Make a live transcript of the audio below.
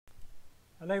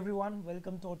Hello everyone,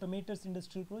 welcome to Automators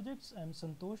Industrial Projects. I'm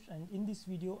Santosh, and in this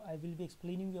video I will be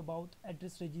explaining you about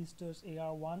address registers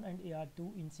AR1 and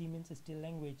AR2 in Siemens STL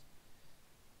language.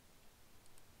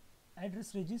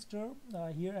 Address register,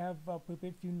 here I have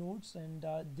prepared few notes, and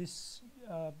this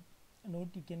note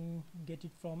you can get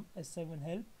it from S7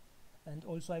 help, and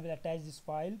also I will attach this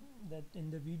file that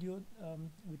in the video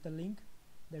with a link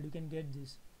that you can get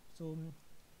this. So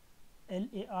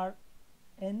LARn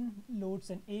loads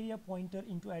an area pointer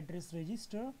into address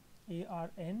register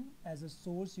ARN. As a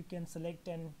source you can select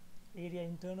an area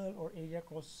internal or area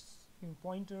crossing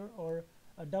pointer or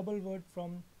a double word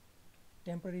from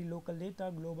temporary local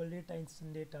data, global data,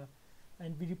 instant data,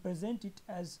 and we represent it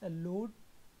as a load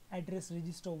address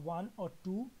register 1 or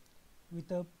 2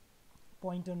 with a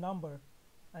pointer number.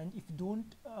 And if you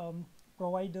don't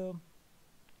provide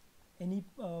any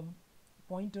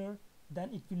pointer, then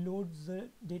it will load the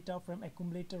data from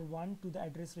accumulator 1 to the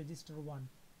address register 1.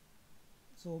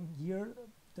 So here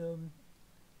the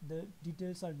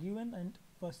details are given, and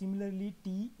for similarly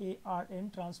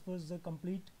TARn transfers the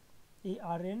complete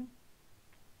ARN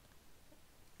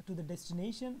to the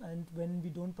destination, and when we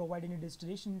don't provide any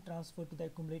destination, transfer to the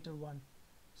accumulator 1.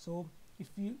 So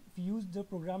if you use the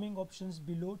programming options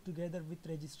below together with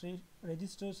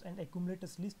registers and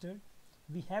accumulators listed,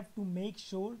 we have to make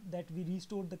sure that we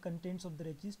restore the contents of the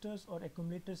registers or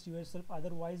accumulators yourself,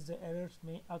 otherwise the errors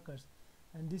may occur.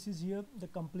 And this is here the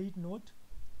complete note.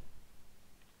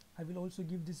 I will also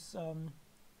give this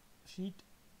sheet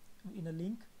in a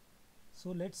link.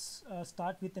 So let's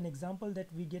start with an example that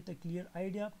we get a clear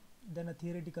idea, then a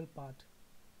theoretical part.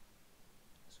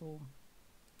 So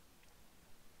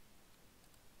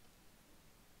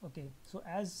okay, so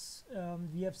as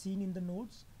we have seen in the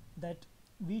notes that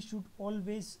we should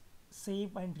always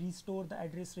save and restore the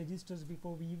address registers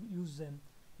before we use them.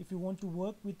 If you want to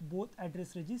work with both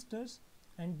address registers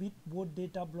and with both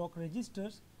data block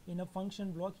registers in a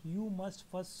function block, you must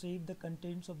first save the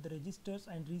contents of the registers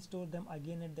and restore them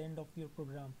again at the end of your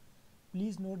program.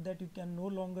 Please note that you can no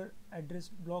longer address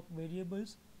block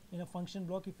variables in a function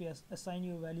block if you assign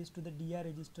your values to the DR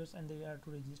registers and the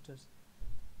AR2 registers.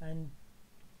 And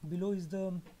below is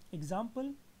the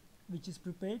example which is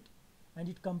prepared, and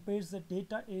it compares the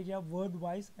data area word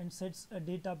wise and sets a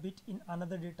data bit in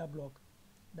another data block.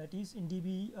 That is, in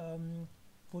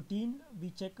DB14 we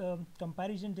check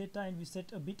comparison data and we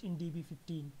set a bit in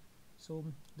DB15. So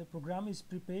the program is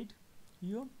prepared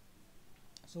here.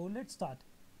 So let's start.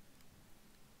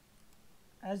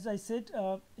 As I said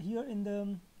here in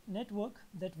the network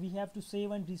that we have to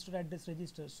save and restore address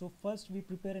registers. So first we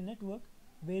prepare a network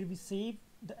where we save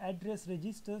the address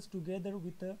registers together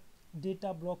with the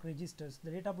data block registers.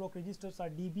 The data block registers are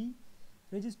DB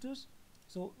registers.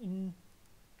 So in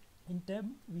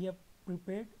tab we have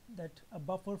prepared that a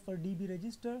buffer for DB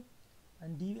register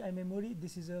and DI memory.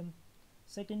 This is a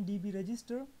second DB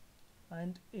register,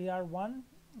 and AR1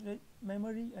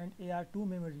 memory and AR2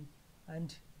 memory,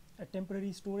 and a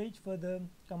temporary storage for the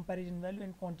comparison value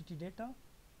and quantity data.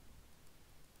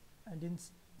 And in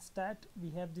stat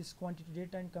we have this quantity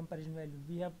data and comparison value.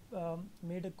 We have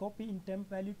made a copy in temp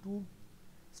value to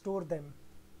store them.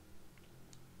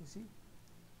 You see,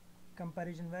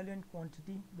 comparison value and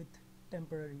quantity with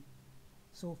temporary.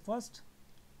 So first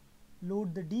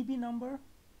load the DB number,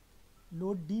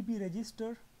 load DB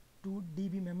register to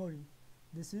DB memory.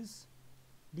 This is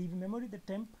DB memory, the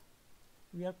temp.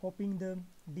 We are copying the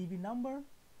DB number.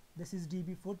 This is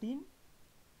DB14,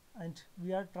 and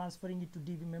we are transferring it to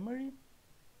DB memory.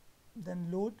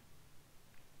 Then load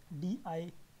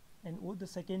DI and O, the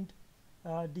second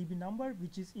DB number,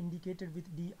 which is indicated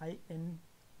with DIN.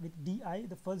 With DI,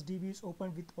 the first DB is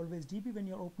opened with always DB. When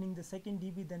you are opening the second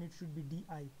DB, then it should be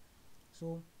DI.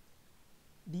 So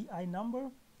DI number,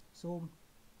 so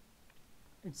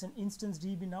it's an instance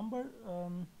DB number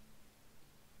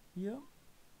here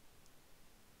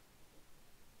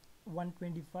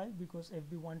 125, because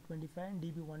FB 125 and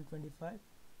DB 125,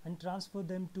 and transfer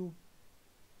them to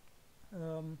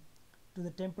the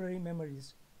temporary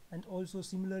memories. And also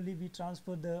similarly we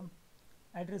transfer the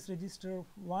address register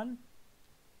 1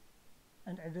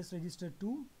 and address register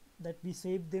 2, that we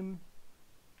save them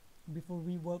before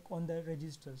we work on the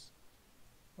registers.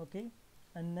 Okay,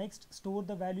 and next store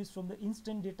the values from the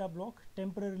instant data block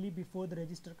temporarily before the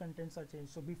register contents are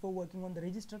changed. So before working on the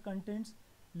register contents,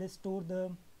 let's store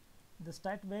the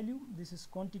stat value. This is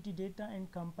quantity data and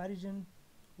comparison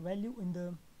value in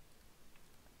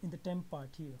the temp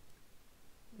part here.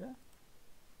 Yeah,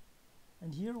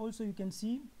 and here also you can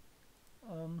see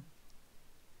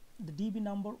the DB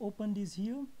number opened is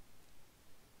here.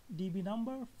 DB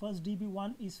number, first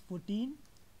DB1 is 14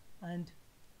 and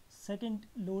second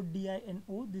load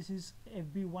DINO, this is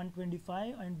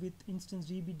FB125 and with instance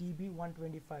DB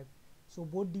DB125. So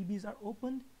both DBs are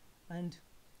opened, and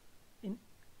in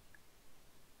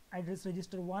address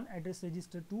register 1, address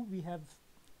register 2, we have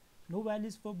no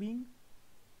values for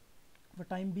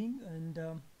time being, and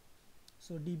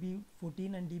so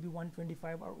DB14 and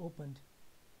DB125 are opened.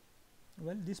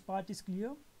 Well, this part is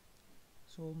clear.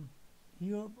 So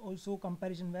here also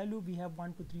comparison value, we have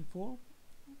 1 2 3 4,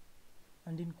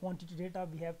 and in quantity data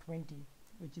we have 20,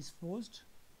 which is forced.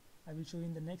 I will show you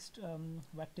in the next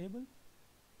WAC table.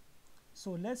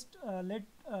 So let's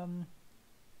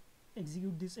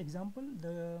execute this example,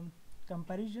 the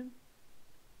comparison.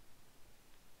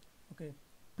 Okay,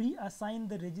 pre-assign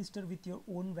the register with your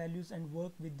own values and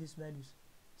work with these values.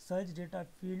 Search data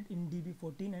field in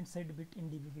DB14 and set bit in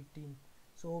DB15.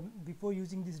 So before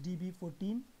using this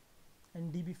DB14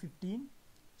 and DB15,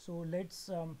 so let's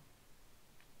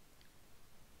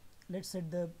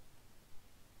set the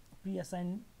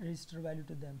pre-assigned register value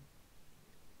to them.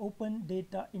 Open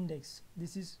data index.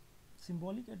 This is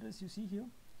symbolic address you see here.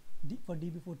 For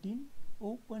DB14,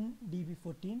 open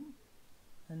DB14,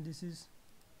 and this is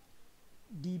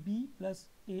DB plus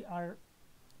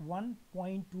AR1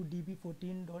 point to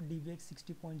DB14.dbx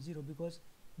 60.0, because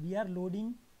we are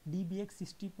loading dbx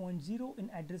 60.0 in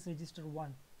address register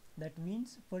 1. That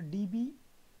means for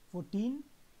DB14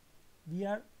 we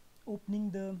are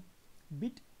opening the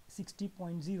bit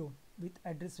 60.0 with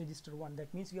address register 1.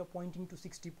 That means we are pointing to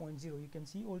 60.0. You can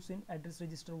see also in address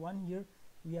register 1 here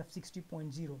we have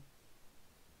 60.0.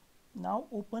 Now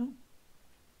open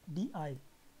DI.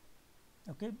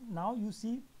 Okay, now you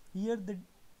see here the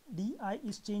DI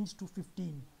is changed to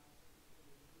 15,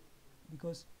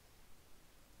 because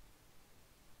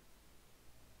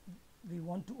we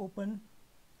want to open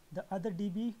the other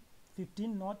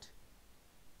DB15, not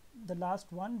the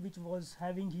last one which was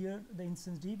having here the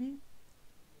instance DB.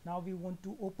 Now we want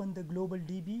to open the global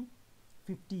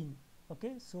DB15.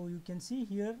 Okay, so you can see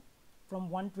here from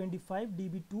 125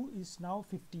 DB2 is now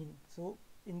 15. So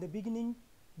in the beginning,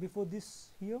 before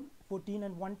this here, 14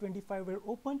 and 125 were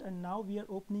opened, and now we are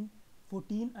opening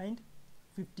 14 and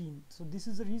 15. So this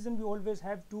is the reason we always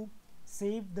have to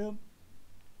save the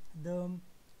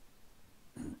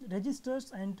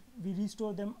registers and we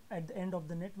restore them at the end of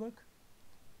the network.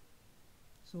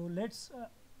 So let's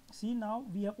see, now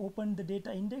we have opened the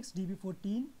data index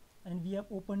DB14 and we have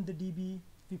opened the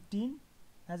DB15.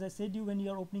 As I said you, when you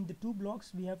are opening the two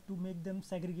blocks, we have to make them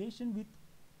segregation with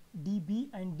DB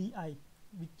and DI,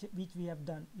 which we have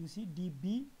done. You see,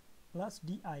 DB plus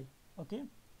DI. Okay,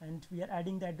 and we are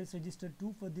adding the address register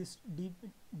 2 for this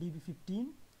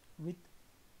DB15 with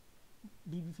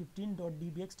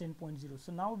DB15.dbx 10.0.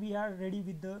 So now we are ready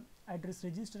with the address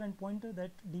register and pointer,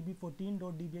 that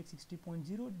DB14.dbx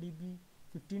 60.0,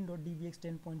 DB15.dbx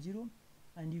 10.0,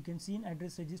 and you can see in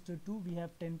address register 2 we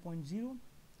have 10.0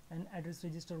 and address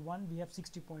register 1 we have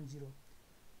 60.0.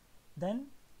 Then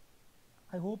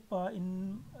I hope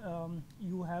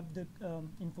you have the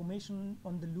information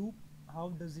on the loop. How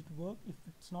does it work? If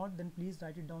it's not, then please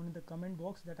write it down in the comment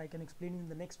box that I can explain in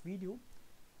the next video.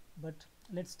 But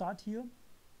let's start here.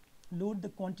 Load the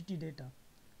quantity data.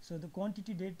 So the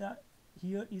quantity data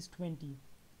here is 20.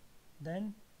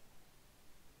 Then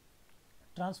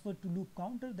transfer to loop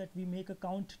counter, that we make a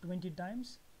count 20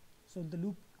 times. So the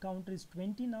loop counter is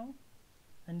 20 now,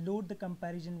 and load the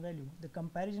comparison value. The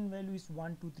comparison value is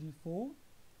 1 2 3 4,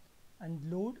 and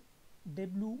load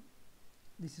w,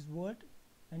 this is word,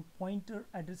 and pointer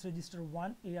address register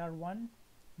 1 AR1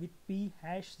 with P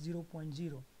hash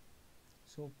 0.0.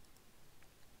 So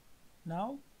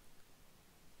now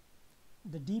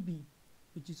the DB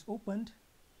which is opened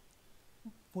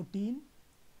 14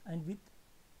 and with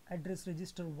address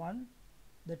register 1,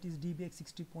 that is dbx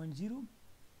 60.0.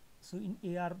 So in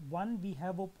AR1 we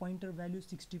have a pointer value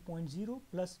 60.0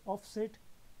 plus offset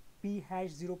P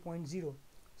hash 0.0.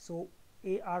 So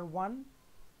AR1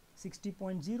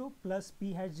 60.0 plus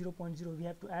P hash 0.0, we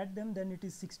have to add them, then it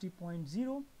is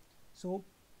 60.0. So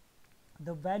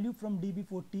the value from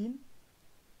DB14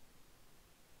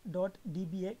 dot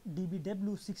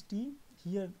dbw60,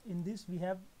 here in this we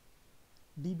have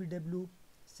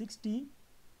dbw60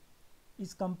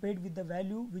 is compared with the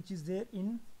value which is there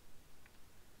in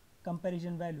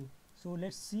comparison value. So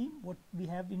let's see what we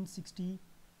have in 60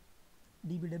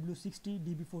 dbw60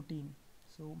 db14.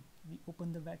 So we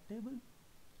open the WAC table.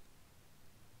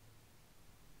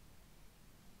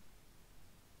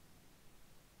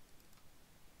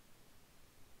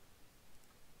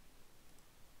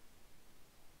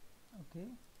 Okay,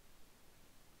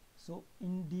 so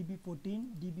in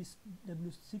DB14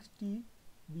 dbw60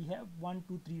 we have 1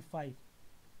 2 3 5.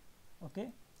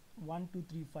 okay,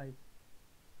 1235.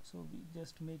 So we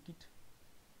just make it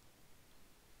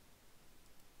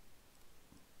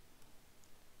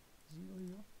 0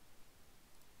 here.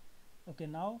 Okay,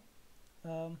 now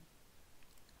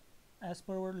as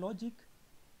per our logic,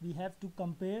 we have to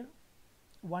compare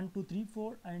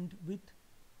 1234 and with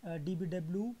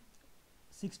dbw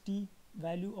 60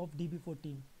 value of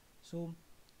db14. So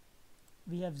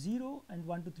we have 0 and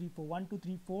 1234.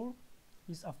 1234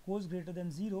 is of course greater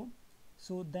than 0,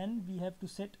 so then we have to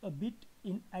set a bit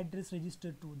in address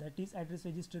register 2, that is address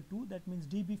register 2, that means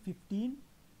db15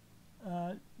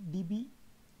 dbx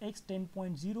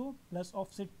 10.0 plus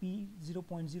offset p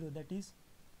 0.0, that is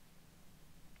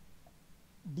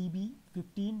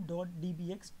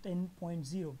db15.dbx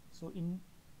 10.0. so in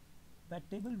that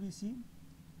table we see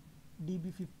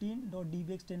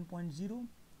db15.dbx 10.0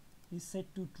 is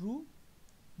set to true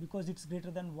because it's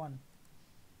greater than 1.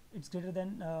 It's greater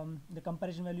than the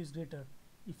comparison value is greater.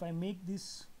 If I make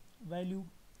this value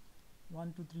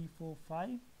 1 2 3 4 5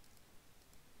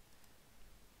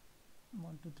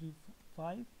 1 2 3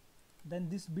 4 5, then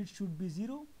this bit should be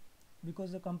 0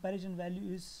 because the comparison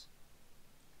value is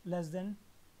less than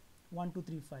 1 2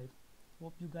 3 5.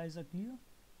 Hope you guys are clear.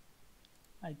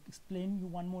 I explain you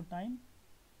one more time.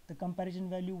 The comparison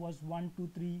value was 1 2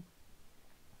 3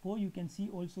 4. You can see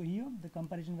also here the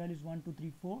comparison value is 1 2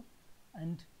 3 4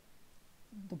 and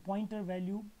the pointer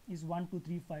value is 1 2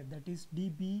 3 5, that is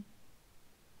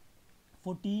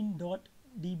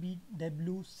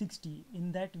db14.dbw60.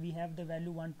 in that we have the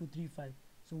value 1 2 3 5.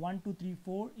 so 1 2 3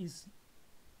 4 is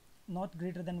not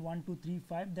greater than 1 2 3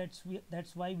 5.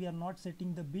 That's why we are not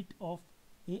setting the bit of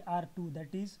AR2,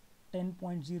 that is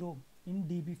 10.0 in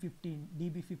db15.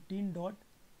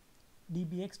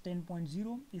 db15.dbx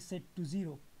 10.0 is set to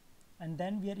 0, and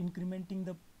then we are incrementing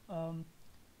the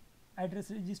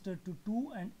address register to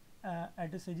 2 and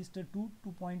address register 2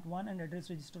 2.1 and address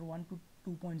register 1 to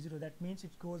 2.0. that means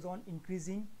it goes on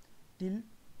increasing till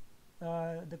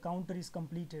the counter is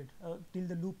completed, till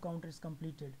the loop counter is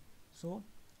completed. So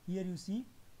here you see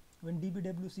when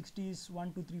dbw60 is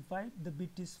 1 2 3 5, the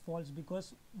bit is false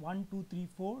because 1 2 3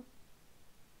 4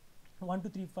 1 2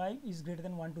 3 5 is greater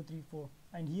than 1 2 3 4,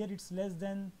 and here it's less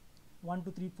than 1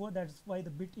 2 3 4, that's why the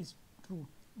bit is true.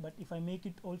 But if I make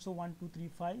it also 1 2 3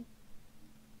 5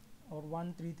 or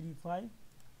 1 3 3 5,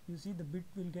 you see the bit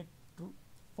will get true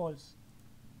false,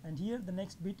 and here the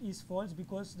next bit is false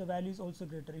because the value is also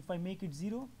greater. If I make it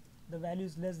 0, the value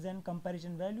is less than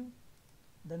comparison value,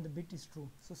 then the bit is true.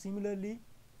 So similarly,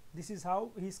 this is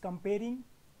how he is comparing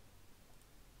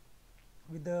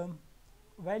with the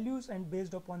values, and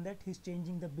based upon that he is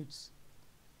changing the bits.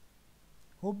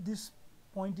 Hope this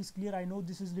point is clear. I know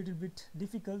this is a little bit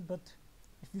difficult, but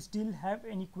if you still have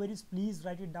any queries, please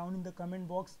write it down in the comment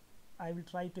box. I will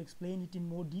try to explain it in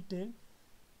more detail,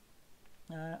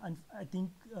 and I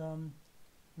think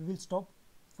we will stop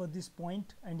for this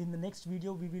point, and in the next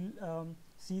video we will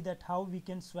see that how we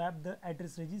can swap the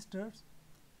address registers.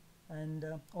 And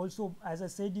also, as I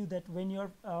said you, that when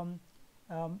you're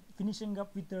finishing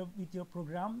up with your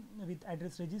program with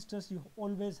address registers, you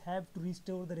always have to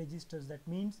restore the registers. That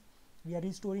means we are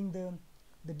restoring the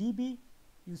db,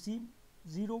 you see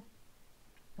 0,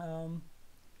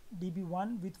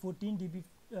 db1 with 14,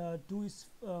 db2 is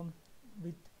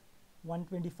with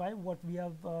 125. what we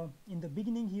have in the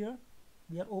beginning here,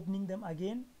 we are opening them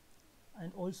again,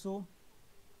 and also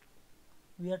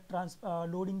we are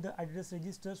loading the address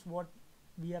registers what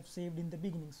we have saved in the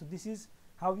beginning. So this is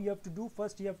how you have to do.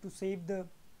 First you have to save the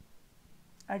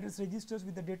address registers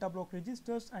with the data block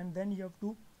registers, and then you have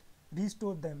to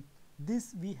restore them.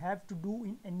 This we have to do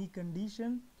in any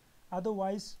condition,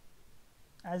 otherwise,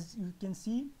 as you can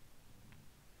see,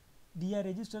 DI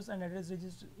registers and address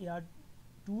register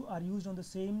AR2 are used on the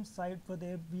same side for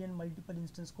the FB and multiple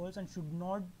instance calls, and should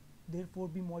not therefore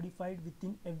be modified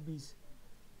within FBs,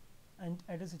 and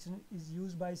address register is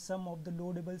used by some of the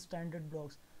loadable standard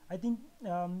blocks. I think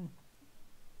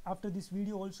after this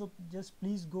video also, just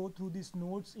please go through these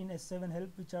notes in S7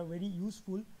 help, which are very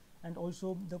useful, and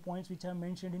also the points which I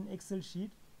mentioned in Excel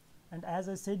sheet. And as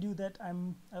I said you that I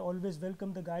always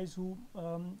welcome the guys who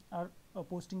are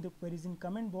posting the queries in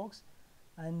comment box,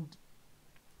 and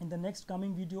in the next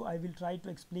coming video I will try to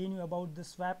explain you about the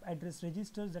swap address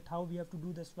registers, that how we have to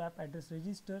do the swap address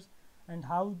registers, and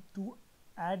how to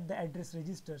add the address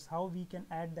registers, how we can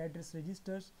add the address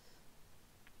registers,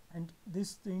 and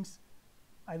these things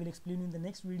I will explain in the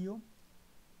next video.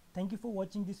 Thank you for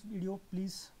watching this video.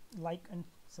 Please like and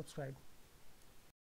subscribe.